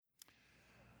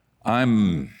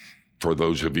I'm, for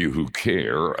those of you who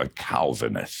care, a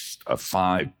Calvinist, a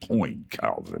 5-point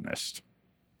Calvinist.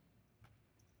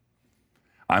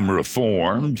 I'm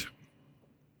Reformed.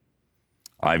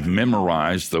 I've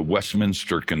memorized the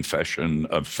Westminster Confession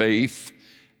of Faith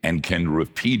and can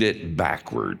repeat it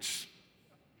backwards.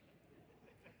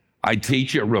 I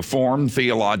teach at Reformed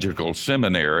Theological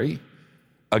Seminary,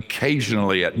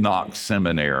 occasionally at Knox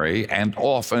Seminary, and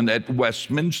often at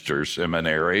Westminster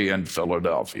Seminary in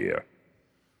Philadelphia.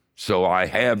 So I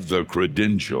have the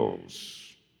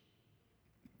credentials.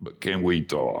 But can we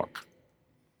talk?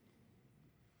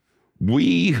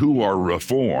 We who are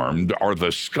Reformed are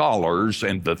the scholars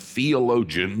and the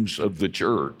theologians of the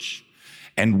church.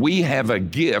 And we have a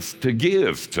gift to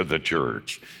give to the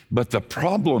church. But the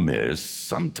problem is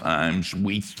sometimes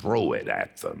we throw it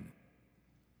at them.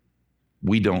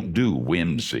 We don't do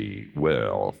whimsy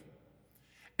well,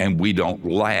 and we don't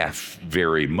laugh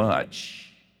very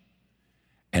much,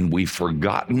 and we've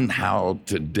forgotten how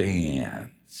to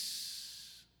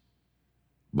dance.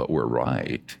 But we're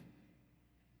right,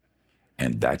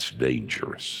 and that's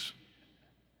dangerous.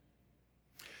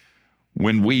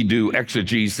 When we do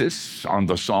exegesis on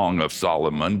the Song of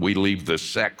Solomon, we leave the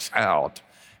sex out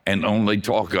and only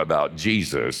talk about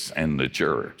Jesus and the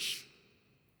church.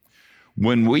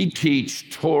 When we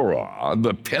teach Torah,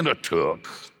 the Pentateuch,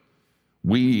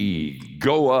 we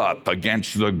go up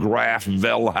against the Graf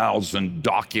Wellhausen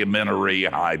documentary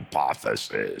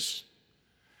hypothesis.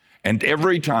 And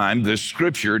every time the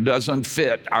scripture doesn't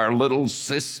fit our little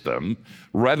system,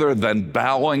 rather than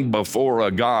bowing before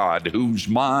a God whose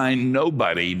mind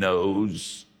nobody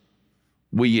knows,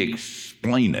 we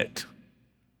explain it.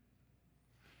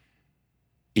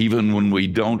 Even when we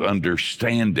don't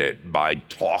understand it by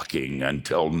talking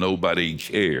until nobody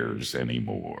cares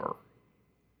anymore.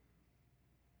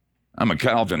 I'm a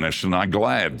Calvinist, and I'm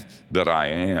glad that I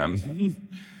am.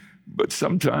 But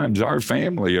sometimes our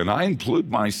family, and I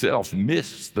include myself,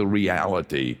 miss the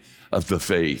reality of the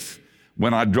faith.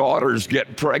 When our daughters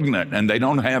get pregnant and they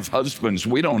don't have husbands,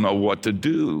 we don't know what to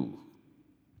do.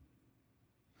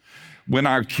 When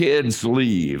our kids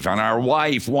leave and our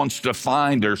wife wants to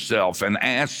find herself and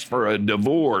asks for a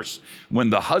divorce, when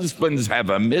the husbands have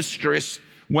a mistress,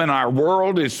 when our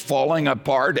world is falling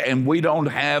apart and we don't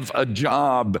have a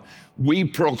job, we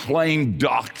proclaim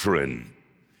doctrine.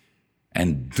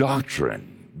 And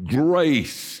doctrine,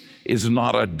 grace, is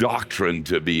not a doctrine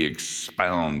to be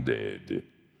expounded.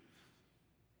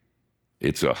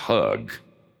 It's a hug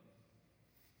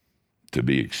to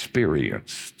be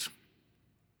experienced.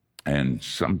 And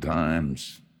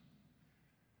sometimes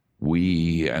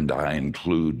we, and I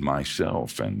include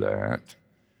myself in that,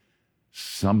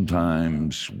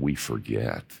 sometimes we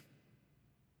forget.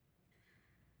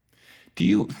 Do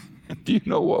you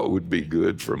know what would be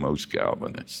good for most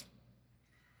Calvinists?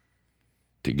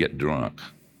 To get drunk,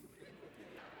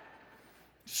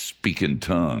 speak in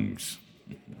tongues,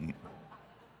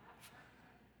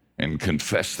 and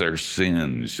confess their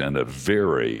sins in a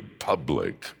very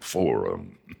public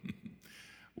forum.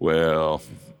 Well,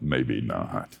 maybe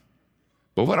not.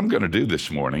 But what I'm going to do this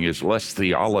morning is less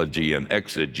theology and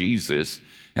exegesis,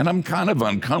 and I'm kind of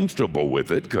uncomfortable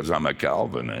with it because I'm a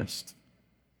Calvinist.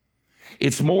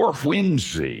 It's more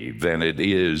whimsy than it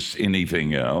is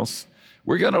anything else.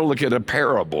 We're going to look at a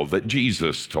parable that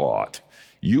Jesus taught.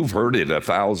 You've heard it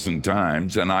 1,000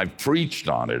 times, and I've preached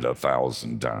on it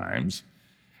 1,000 times.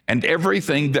 And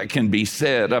everything that can be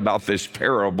said about this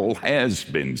parable has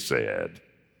been said.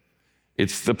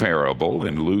 It's the parable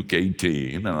in Luke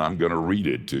 18, and I'm going to read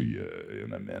it to you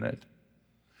in a minute,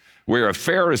 where a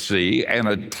Pharisee and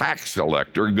a tax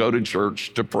collector go to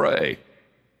church to pray.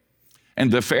 And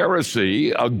the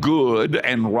Pharisee, a good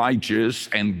and righteous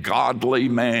and godly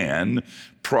man,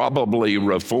 probably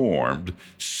reformed,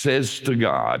 says to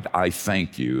God, I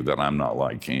thank you that I'm not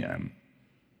like him.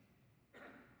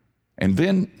 And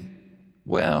then,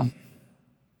 well,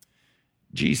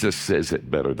 Jesus says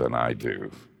it better than I do.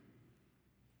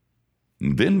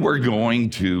 And then we're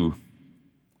going to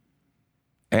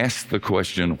ask the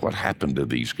question, what happened to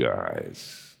these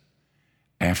guys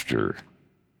after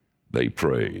they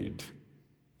prayed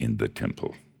in the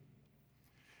temple?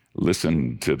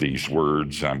 Listen to these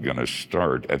words. I'm going to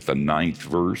start at the 9th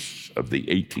verse of the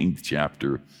 18th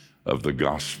chapter of the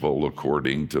Gospel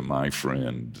according to my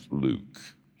friend Luke.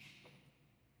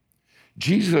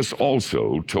 Jesus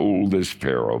also told this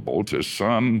parable to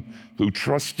some who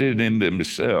trusted in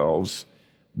themselves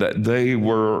that they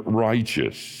were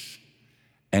righteous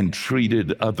and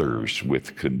treated others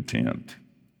with contempt.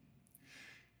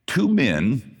 2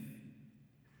 men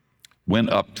went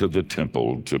up to the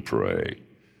temple to pray.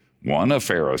 one a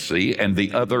Pharisee and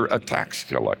the other a tax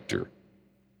collector.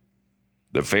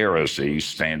 The Pharisee,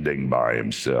 standing by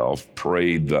himself,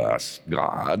 prayed thus,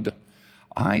 God,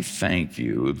 I thank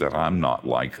you that I'm not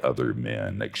like other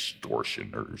men,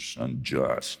 extortioners,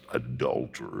 unjust,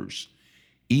 adulterers,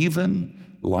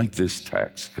 even like this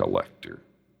tax collector.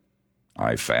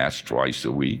 I fast twice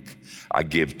a week. I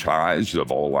give tithes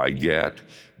of all I get,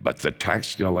 but the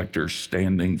tax collector,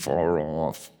 standing far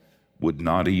off, would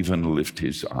not even lift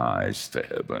his eyes to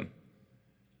heaven.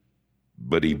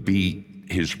 But he beat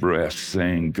his breast,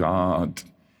 saying, God,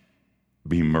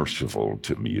 be merciful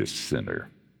to me, a sinner.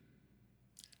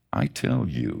 I tell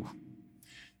you,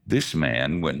 this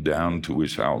man went down to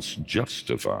his house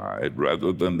justified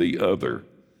rather than the other.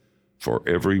 For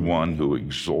everyone who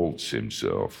exalts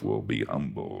himself will be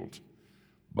humbled,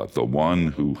 but the one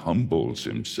who humbles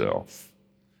himself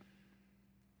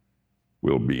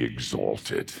will be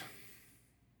exalted.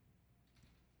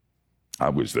 I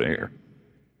was there.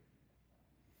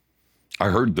 I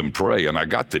heard them pray, and I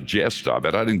got the gist of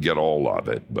it. I didn't get all of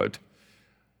it, but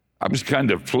I was kind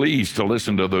of pleased to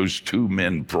listen to those two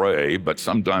men pray, but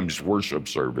sometimes worship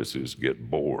services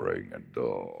get boring and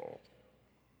dull.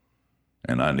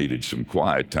 And I needed some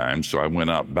quiet time, so I went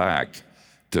out back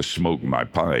to smoke my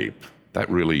pipe.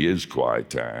 That really is quiet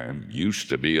time. Used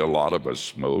to be, a lot of us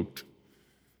smoked.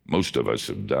 Most of us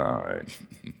have died.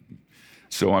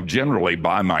 So I'm generally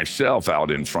by myself out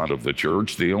in front of the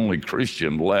church, the only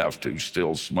Christian left who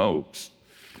still smokes.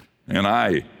 And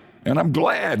I'm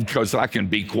glad, because I can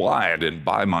be quiet and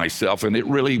by myself, and it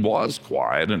really was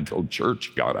quiet until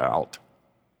church got out.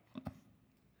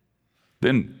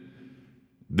 Then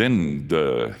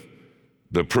the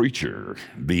preacher,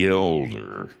 the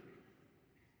elder,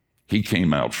 he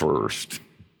came out first.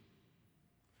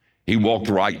 He walked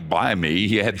right by me.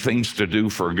 He had things to do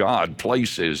for God,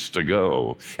 places to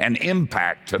go, an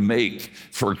impact to make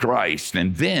for Christ.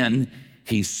 And then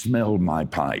he smelled my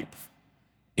pipe,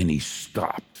 and he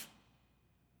stopped.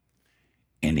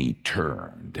 And he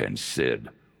turned and said,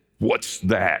 "What's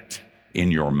that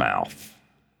in your mouth?"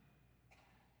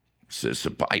 I said, "It's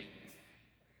a pipe."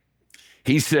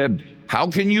 He said,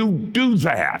 "How can you do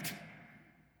that?"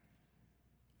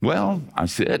 Well, I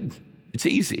said, "It's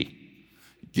easy.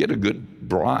 Get a good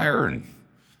briar and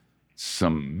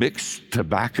some mixed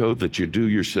tobacco that you do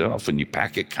yourself, and you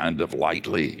pack it kind of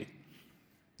lightly.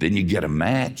 Then you get a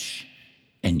match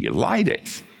and you light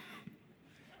it."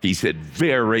 He said,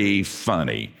 "Very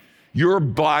funny. Your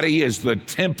body is the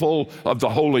temple of the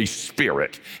Holy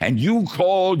Spirit, and you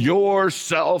call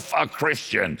yourself a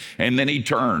Christian." And then he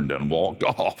turned and walked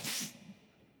off.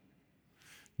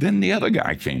 Then the other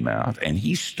guy came out, and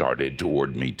he started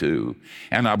toward me too.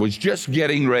 And I was just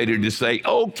getting ready to say,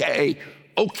 okay,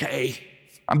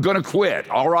 I'm going to quit,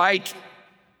 all right?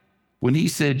 When he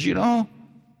said, "You know,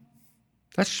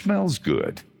 that smells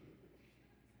good."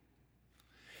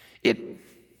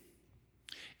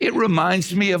 It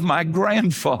reminds me of my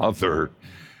grandfather.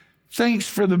 Thanks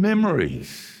for the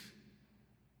memories.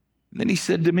 And then he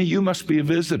said to me, "You must be a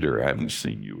visitor. I haven't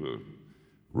seen you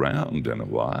around in a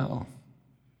while."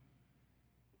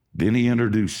 Then he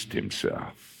introduced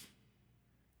himself.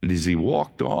 And as he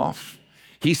walked off,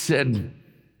 he said,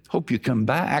 "Hope you come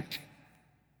back."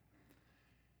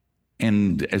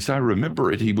 And as I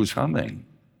remember it, he was humming,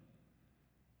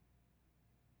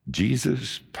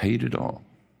 "Jesus paid it all.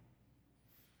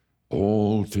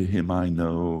 All to him I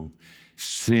know,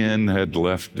 sin had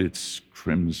left its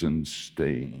crimson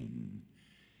stain.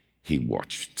 He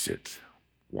watched it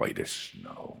white as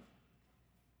snow."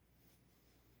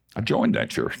 I joined that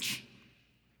church,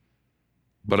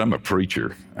 but I'm a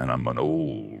preacher and I'm an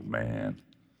old man.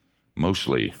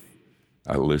 Mostly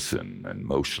I listen and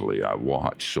mostly I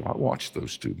watch, so I watched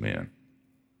those two men.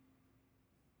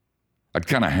 I'd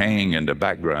kind of hang in the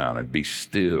background and be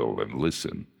still and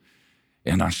listen.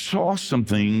 And I saw some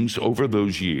things over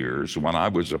those years when I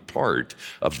was a part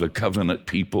of the covenant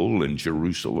people in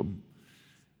Jerusalem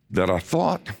that I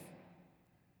thought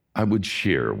I would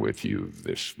share with you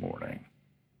this morning.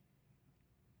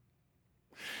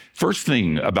 First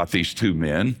thing about these two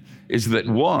men is that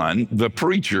one, the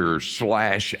preacher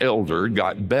 / elder,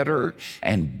 got better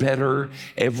and better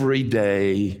every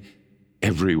day,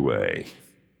 every way.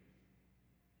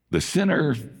 The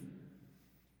sinner,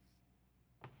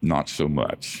 not so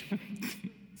much.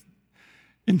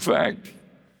 In fact,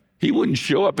 he wouldn't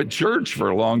show up at church for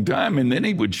a long time, and then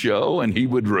he would show and he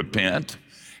would repent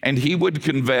and he would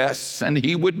confess and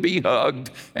he would be hugged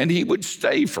and he would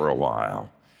stay for a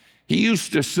while. He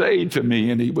used to say to me,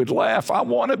 and he would laugh, "I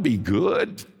want to be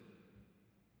good,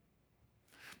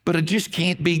 but it just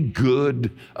can't be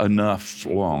good enough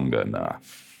long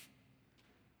enough."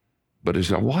 But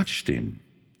as I watched him,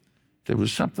 there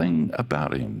was something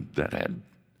about him that had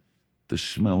the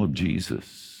smell of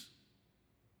Jesus.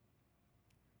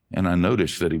 And I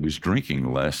noticed that he was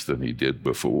drinking less than he did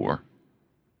before.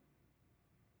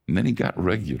 And then he got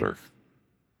regular.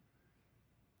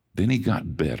 Then he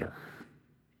got better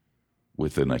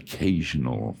with an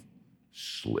occasional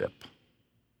slip.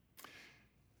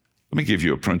 Let me give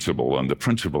you a principle, and the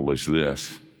principle is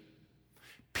this.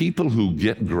 People who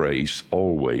get grace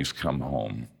always come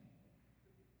home.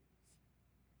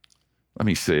 Let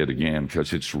me say it again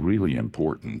because it's really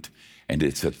important and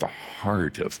it's at the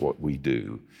heart of what we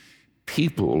do.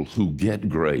 People who get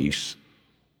grace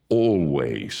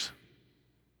always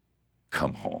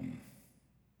come home.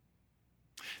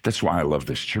 That's why I love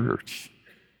this church.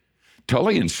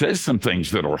 Tullian says some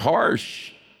things that are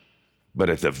harsh, but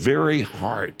at the very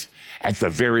heart, at the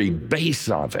very base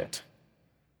of it,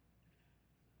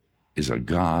 is a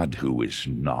God who is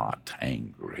not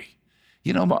angry.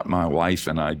 You know what my wife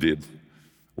and I did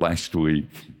last week?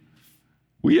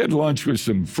 We had lunch with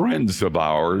some friends of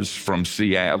ours from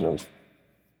Seattle.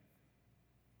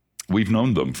 We've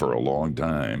known them for a long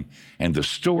time, and the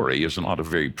story is not a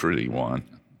very pretty one.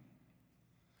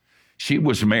 She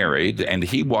was married, and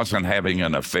he wasn't having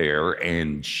an affair,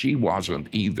 and she wasn't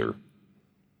either.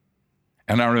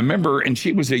 And I remember, and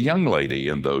she was a young lady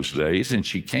in those days, and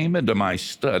she came into my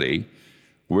study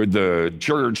with the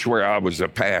church where I was a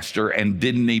pastor and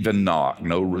didn't even knock,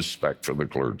 no respect for the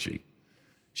clergy.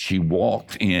 She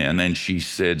walked in and she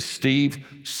said, "Steve,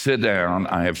 sit down.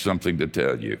 I have something to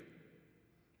tell you."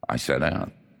 I sat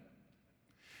down.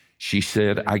 She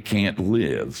said, "I can't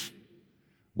live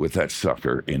with that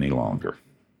sucker any longer,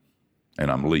 and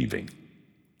I'm leaving."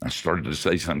 I started to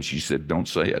say something. She said, "Don't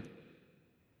say it.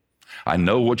 I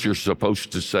know what you're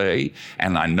supposed to say,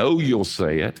 and I know you'll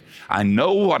say it. I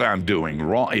know what I'm doing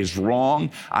is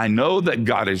wrong. I know that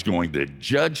God is going to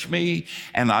judge me,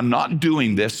 and I'm not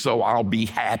doing this so I'll be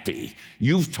happy.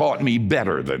 You've taught me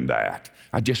better than that.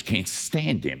 I just can't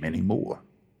stand him anymore."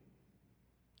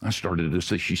 I started to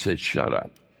say, she said, "Shut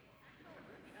up.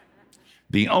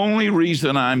 The only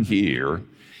reason I'm here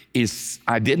is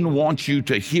I didn't want you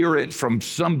to hear it from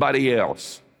somebody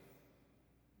else.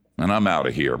 And I'm out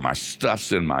of here. My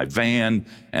stuff's in my van,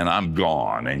 and I'm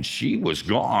gone." And she was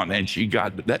gone, and she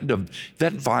got,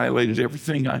 that violated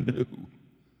everything I knew.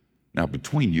 Now,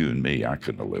 between you and me, I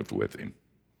couldn't have lived with him.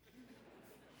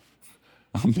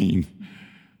 I mean,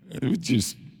 I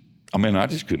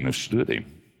just couldn't have stood him.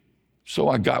 So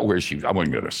I got where I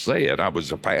wasn't going to say it. I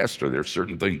was a pastor. There's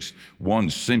certain things one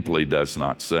simply does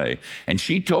not say. And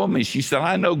she told me, she said,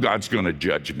 "I know God's going to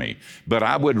judge me, but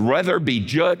I would rather be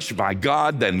judged by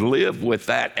God than live with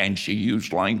that." And she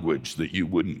used language that you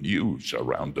wouldn't use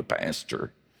around a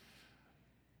pastor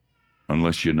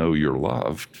unless you know you're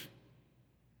loved.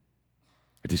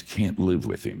 I just can't live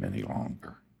with him any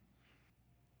longer.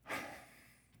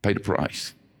 Paid a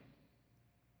price.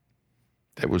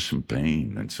 There was some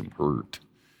pain and some hurt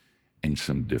and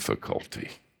some difficulty.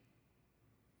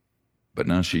 But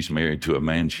now she's married to a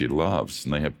man she loves,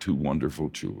 and they have 2 wonderful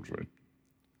children.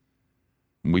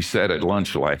 And we sat at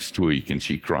lunch last week, and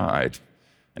she cried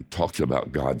and talked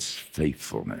about God's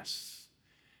faithfulness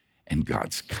and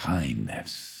God's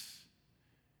kindness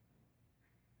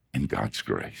and God's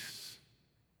grace.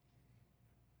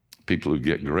 People who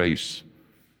get grace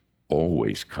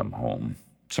always come home.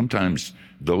 Sometimes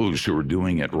those who are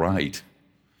doing it right,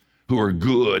 who are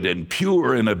good and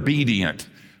pure and obedient,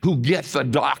 who get the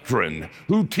doctrine,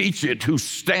 who teach it, who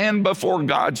stand before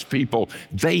God's people,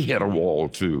 they hit a wall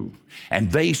too.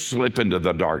 And they slip into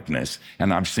the darkness.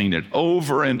 And I've seen it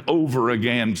over and over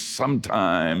again.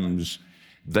 Sometimes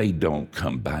they don't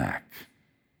come back.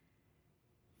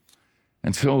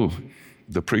 And so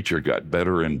the preacher got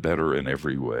better and better in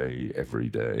every way, every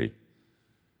day.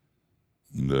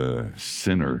 The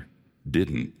sinner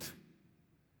didn't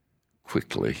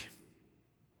quickly,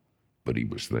 but he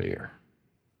was there.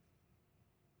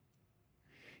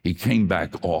 He came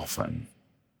back often,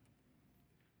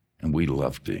 and we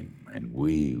loved him, and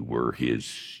we were his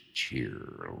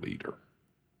cheerleader.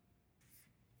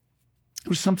 There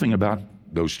was something about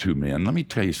those 2 men. Let me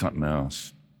tell you something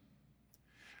else.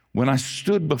 When I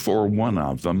stood before one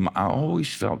of them, I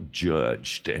always felt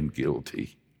judged and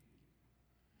guilty.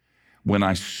 When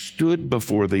I stood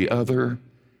before the other,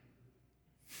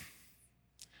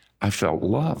 I felt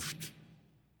loved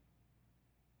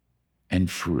and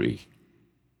free.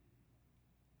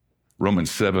 Romans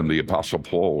 7, the Apostle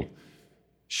Paul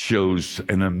shows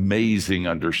an amazing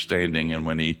understanding. And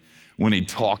when he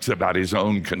talks about his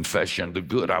own confession, the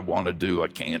good I want to do, I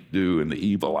can't do, and the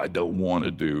evil I don't want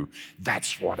to do,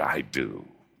 that's what I do.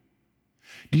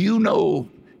 Do you know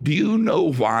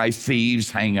why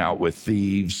thieves hang out with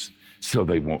thieves? So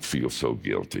they won't feel so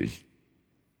guilty.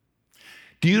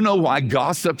 Do you know why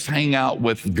gossips hang out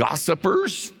with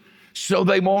gossipers? So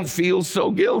they won't feel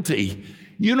so guilty.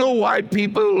 You know why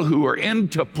people who are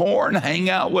into porn hang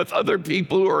out with other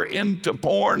people who are into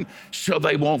porn? So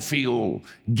they won't feel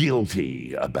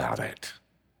guilty about it.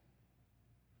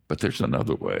 But there's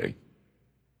another way.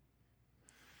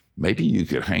 Maybe you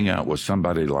could hang out with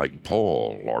somebody like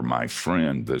Paul or my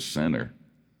friend, the sinner,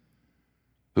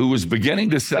 who was beginning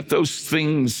to set those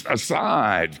things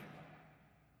aside,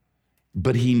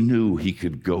 but he knew he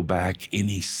could go back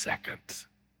any second.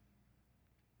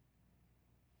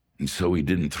 And so he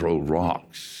didn't throw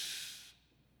rocks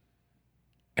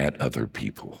at other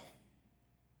people.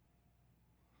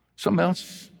 Something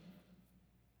else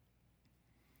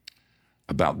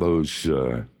about those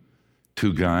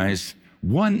two guys.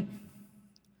 One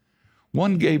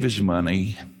gave his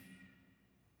money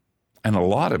and a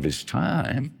lot of his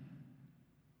time,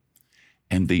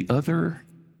 and the other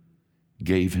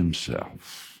gave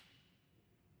himself.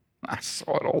 I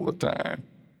saw it all the time.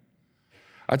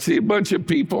 I'd see a bunch of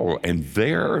people, and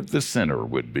there the sinner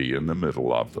would be in the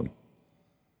middle of them.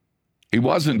 He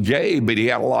wasn't gay, but he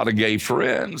had a lot of gay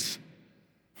friends.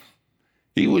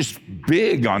 He was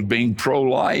big on being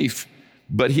pro-life,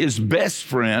 but his best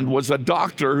friend was a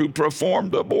doctor who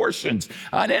performed abortions.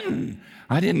 I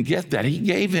didn't get that. He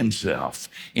gave himself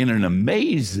in an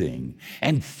amazing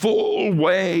and full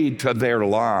way to their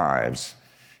lives.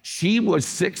 She was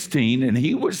 16 and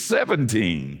he was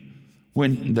 17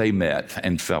 when they met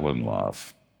and fell in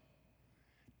love.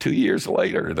 2 years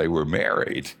later, they were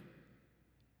married.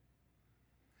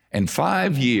 And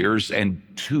 5 years and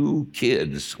 2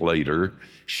 kids later,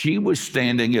 she was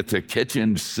standing at the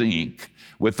kitchen sink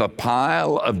with a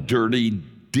pile of dirty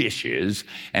dishes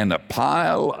and a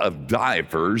pile of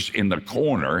diapers in the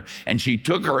corner, and she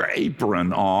took her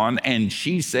apron on and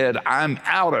she said, "I'm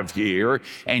out of here,"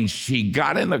 and she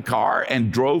got in the car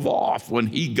and drove off. When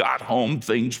he got home,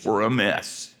 things were a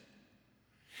mess.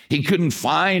 He couldn't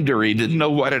find her. He didn't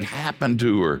know what had happened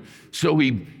to her. So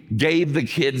he gave the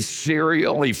kids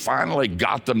cereal. He finally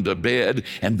got them to bed,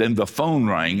 and then the phone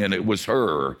rang, and it was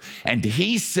her. And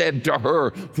he said to her,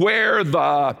 "Where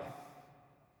the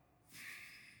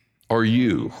are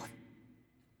you?"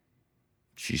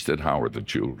 She said, "How are the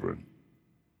children?"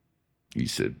 He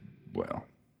said, "Well,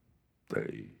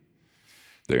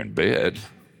 they're in bed.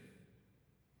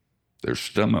 Their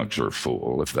stomachs are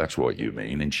full, if that's what you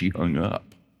mean." And she hung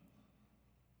up.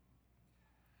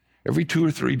 Every 2 or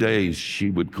 3 days,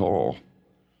 she would call.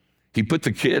 He put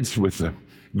the kids with the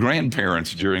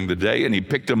grandparents during the day, and he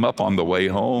picked them up on the way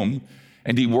home,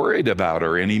 and he worried about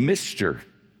her, and he missed her.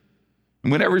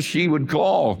 And whenever she would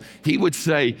call, he would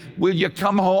say, "Will you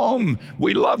come home?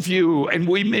 We love you, and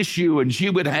we miss you." And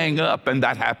she would hang up, and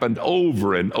that happened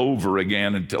over and over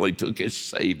again until he took his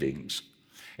savings,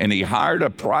 and he hired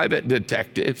a private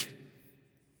detective,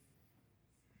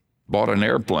 bought an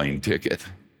airplane ticket.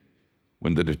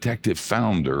 When the detective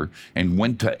found her and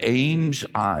went to Ames,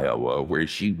 Iowa, where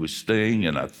she was staying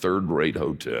in a third-rate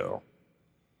hotel.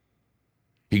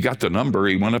 He got the number,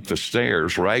 he went up the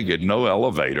stairs, ragged, no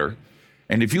elevator.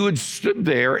 And if you had stood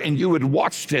there and you had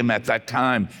watched him at that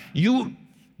time, you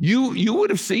would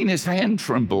have seen his hand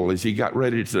tremble as he got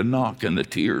ready to knock and the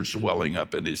tears welling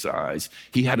up in his eyes.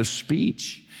 He had a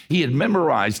speech. He had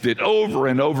memorized it over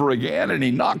and over again, and he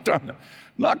knocked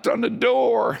on the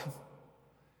door.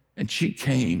 And she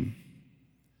came,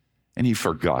 and he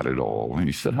forgot it all. And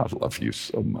he said, "I love you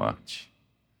so much.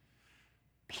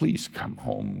 Please come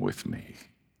home with me."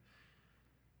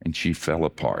 And she fell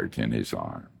apart in his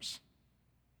arms.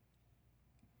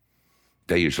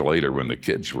 Days later, when the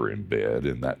kids were in bed,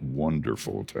 in that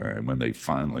wonderful time when they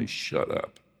finally shut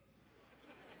up.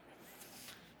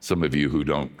 Some of you who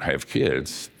don't have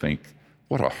kids think,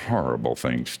 what a horrible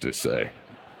things to say.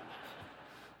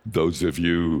 Those of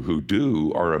you who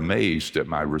do are amazed at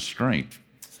my restraint.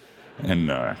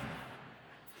 And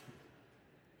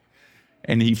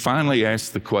he finally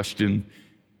asked the question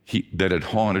that had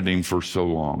haunted him for so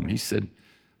long. He said,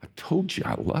 "I told you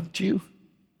I loved you.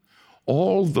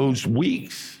 All those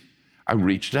weeks I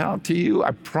reached out to you.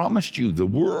 I promised you the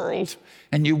world,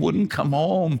 and you wouldn't come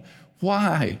home.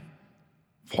 Why?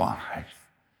 Why?"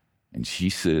 And she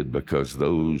said, "Because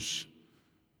those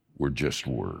were just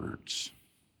words.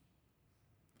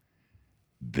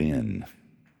 Then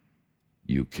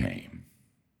you came."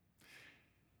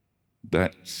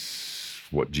 That's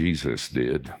what Jesus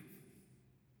did.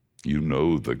 You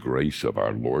know the grace of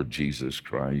our Lord Jesus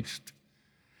Christ.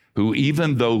 who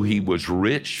even though he was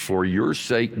rich for your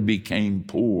sake became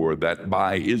poor, that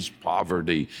by his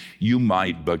poverty you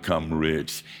might become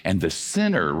rich. And the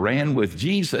sinner ran with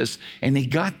Jesus, and he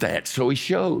got that, so he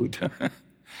showed.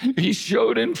 He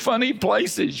showed in funny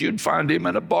places. You'd find him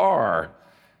in a bar,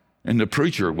 and the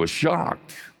preacher was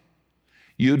shocked.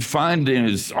 You'd find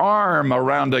his arm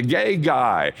around a gay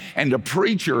guy, and the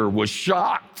preacher was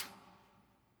shocked.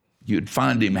 You'd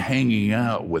find him hanging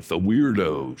out with the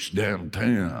weirdos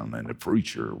downtown, and the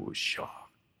preacher was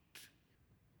shocked.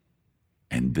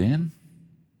 And then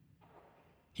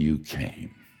you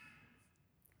came.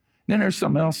 Then there's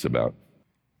something else about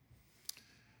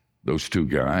those two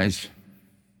guys.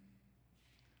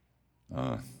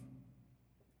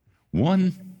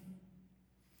 One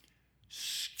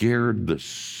scared the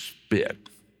spit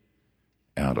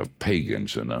out of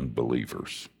pagans and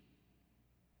unbelievers,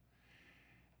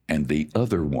 and the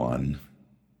other one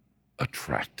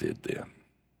attracted them.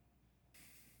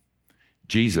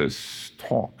 Jesus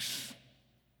talks,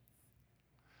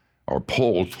 or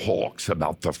Paul talks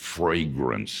about the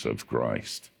fragrance of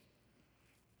Christ.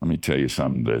 Let me tell you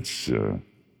something that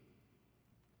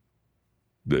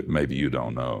maybe you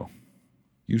don't know.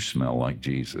 You smell like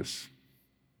Jesus,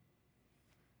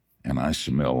 and I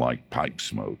smell like pipe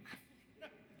smoke.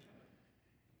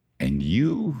 And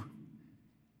you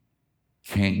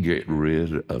can't get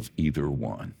rid of either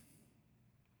one.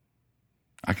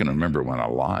 I can remember when I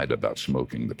lied about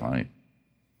smoking the pipe,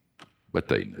 but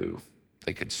they knew.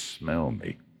 They could smell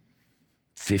me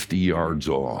 50 yards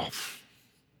off.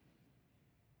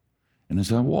 And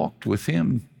as I walked with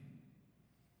him,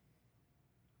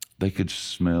 they could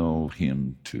smell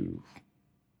him too.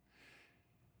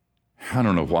 I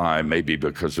don't know why, maybe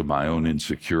because of my own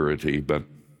insecurity, but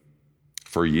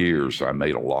for years I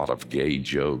made a lot of gay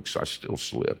jokes. I still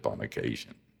slip on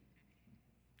occasion.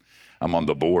 I'm on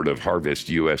the board of Harvest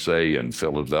USA in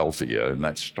Philadelphia, and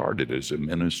that started as a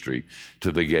ministry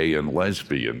to the gay and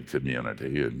lesbian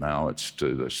community, and now it's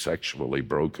to the sexually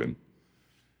broken.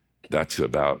 That's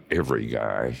about every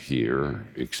guy here,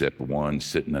 except one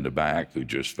sitting in the back who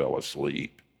just fell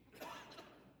asleep.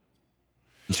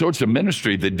 So it's a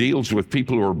ministry that deals with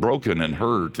people who are broken and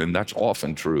hurt, and that's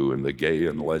often true in the gay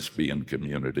and lesbian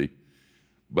community.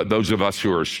 But those of us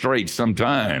who are straight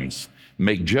sometimes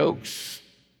make jokes.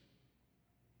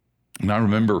 And I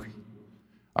remember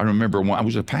when I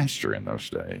was a pastor in those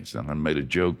days, and I made a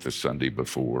joke the Sunday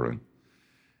before,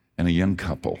 and a young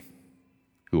couple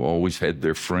who always had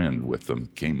their friend with them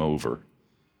came over.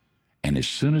 And as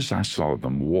soon as I saw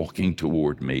them walking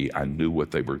toward me, I knew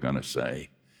what they were going to say,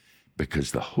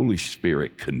 because the Holy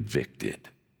Spirit convicted.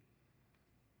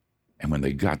 And when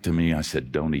they got to me, I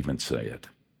said, "Don't even say it.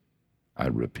 I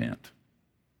repent.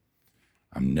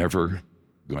 I'm never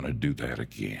going to do that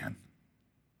again."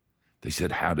 They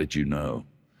said, "How did you know?"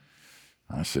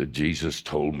 I said, "Jesus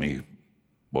told me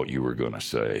what you were going to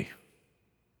say."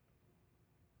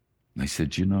 And they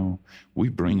said, "You know, we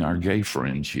bring our gay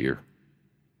friends here,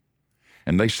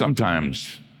 and they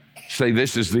sometimes say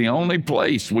this is the only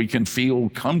place we can feel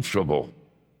comfortable.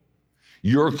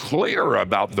 You're clear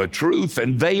about the truth,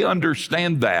 and they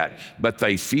understand that, but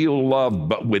they feel loved.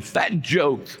 But with that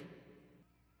joke,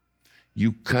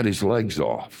 you cut his legs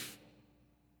off."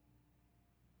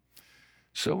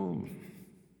 So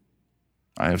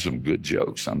I have some good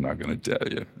jokes I'm not going to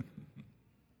tell you.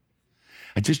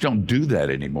 I just don't do that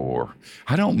anymore.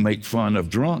 I don't make fun of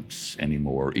drunks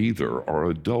anymore either, or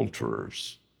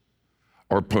adulterers,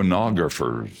 or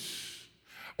pornographers,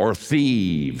 or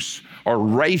thieves, or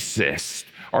racists,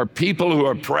 or people who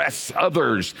oppress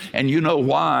others. And you know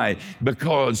why?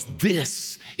 Because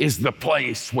this is the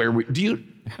place where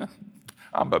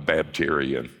I'm a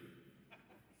Baptarian.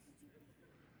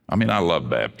 I mean, I love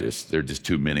Baptists. There are just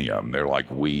too many of them. They're like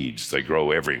weeds. They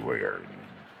grow everywhere.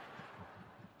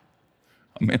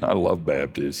 I mean, I love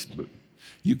Baptists, but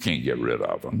you can't get rid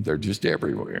of them. They're just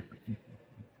everywhere.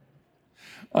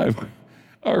 I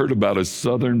heard about a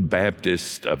Southern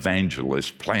Baptist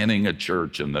evangelist planning a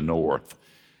church in the North.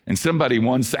 And somebody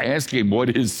once asked him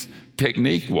what his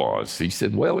technique was. He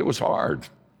said, "Well, it was hard."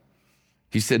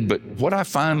 He said, "But what I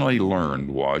finally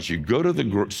learned was you go to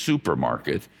the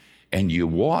supermarket and you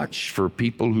watch for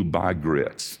people who buy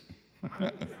grits."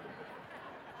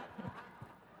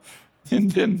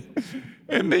 and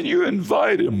then you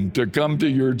invite them to come to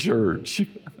your church.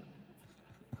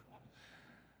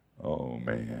 Oh,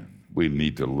 man. We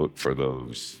need to look for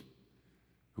those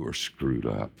who are screwed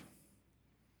up,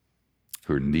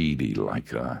 who are needy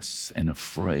like us, and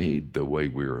afraid the way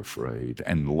we're afraid,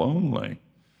 and lonely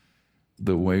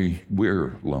the way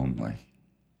we're lonely.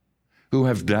 who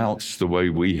have doubts the way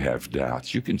we have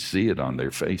doubts. You can see it on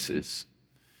their faces.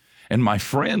 And my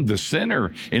friend, the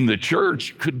sinner in the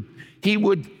church, he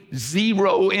would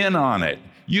zero in on it.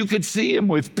 You could see him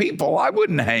with people I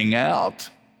wouldn't hang out,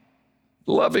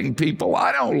 loving people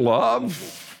I don't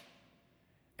love,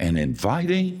 and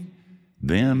inviting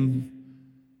them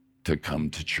to come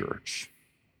to church.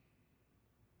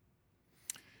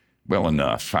 Well,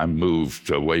 enough. I moved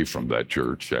away from that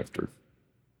church after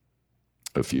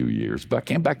a few years, but I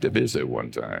came back to visit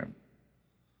one time.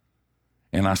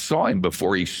 And I saw him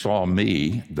before he saw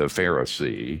me, the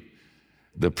Pharisee,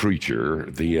 the preacher,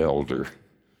 the elder.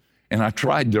 And I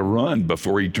tried to run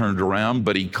before he turned around,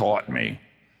 but he caught me.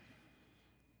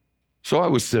 So I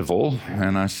was civil,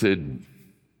 and I said,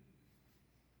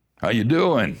 "How you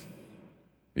doing?"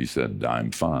 He said,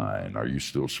 "I'm fine. Are you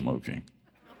still smoking?"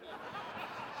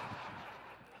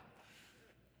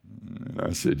 And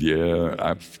I said, "Yeah,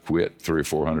 I've quit 300 or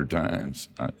 400 times.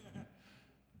 I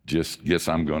just guess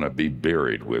I'm going to be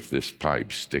buried with this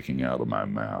pipe sticking out of my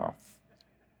mouth."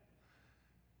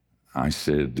 I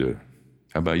said,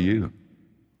 "How about you?"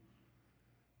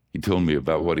 He told me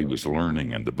about what he was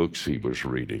learning and the books he was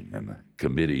reading and the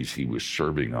committees he was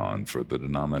serving on for the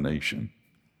denomination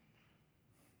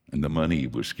and the money he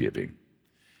was giving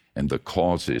and the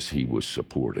causes he was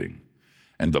supporting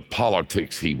and the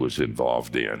politics he was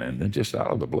involved in. And then just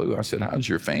out of the blue, I said, "How's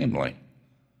your family?"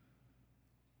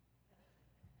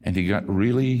 And he got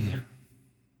really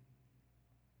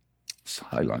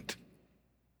silent.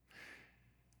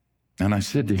 And I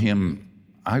said to him,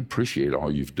 "I appreciate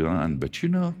all you've done, but you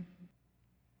know,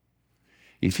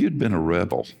 if you'd been a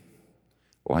rebel,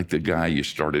 like the guy you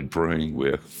started praying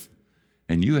with,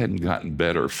 and you hadn't gotten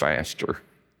better faster,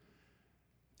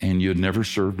 and you'd never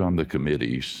served on the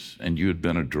committees, and you had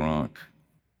been a drunk,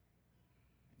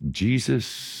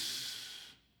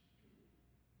 Jesus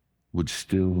would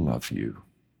still love you."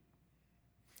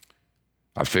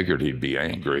 I figured he'd be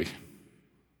angry,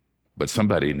 but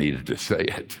somebody needed to say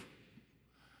it.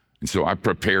 And so I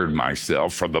prepared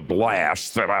myself for the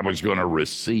blast that I was going to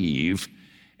receive.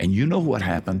 And you know what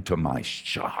happened to my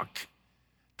shock?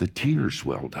 The tears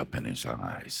welled up in his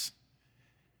eyes.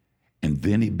 And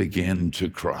then he began to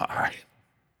cry.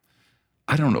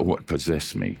 I don't know what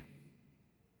possessed me.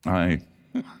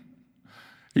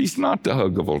 He's not the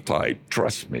huggable type,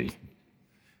 trust me.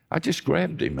 I just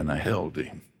grabbed him and I held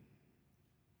him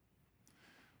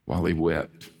while he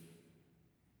wept.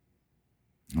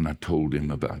 And I told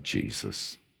him about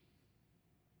Jesus.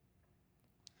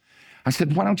 I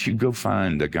said, "Why don't you go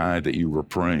find a guy that you were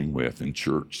praying with in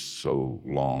church so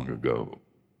long ago?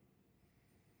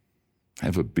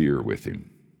 Have a beer with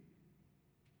him.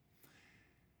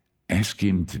 Ask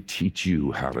him to teach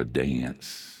you how to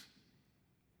dance."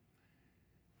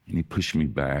 And he pushed me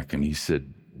back and he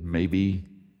said, maybe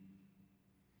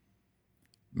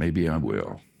I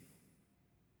will.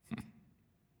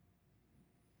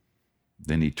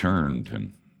 Then he turned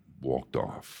and walked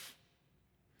off.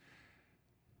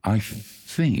 I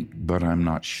think, but I'm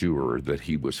not sure, that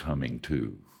he was humming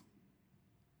too.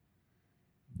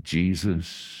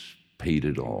 Jesus paid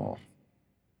it all.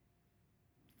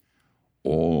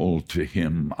 All to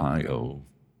him I owe.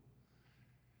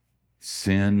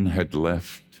 Sin had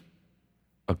left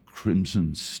a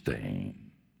crimson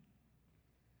stain.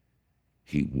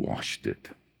 He washed it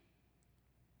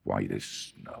white as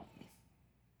snow.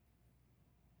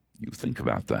 You think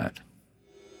about that.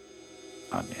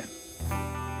 Amen.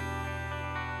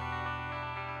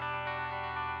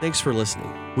 Thanks for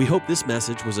listening. We hope this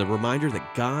message was a reminder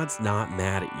that God's not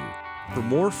mad at you. For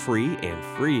more free and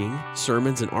freeing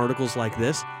sermons and articles like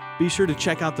this, be sure to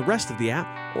check out the rest of the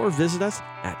app or visit us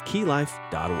at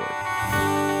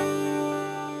keylife.org.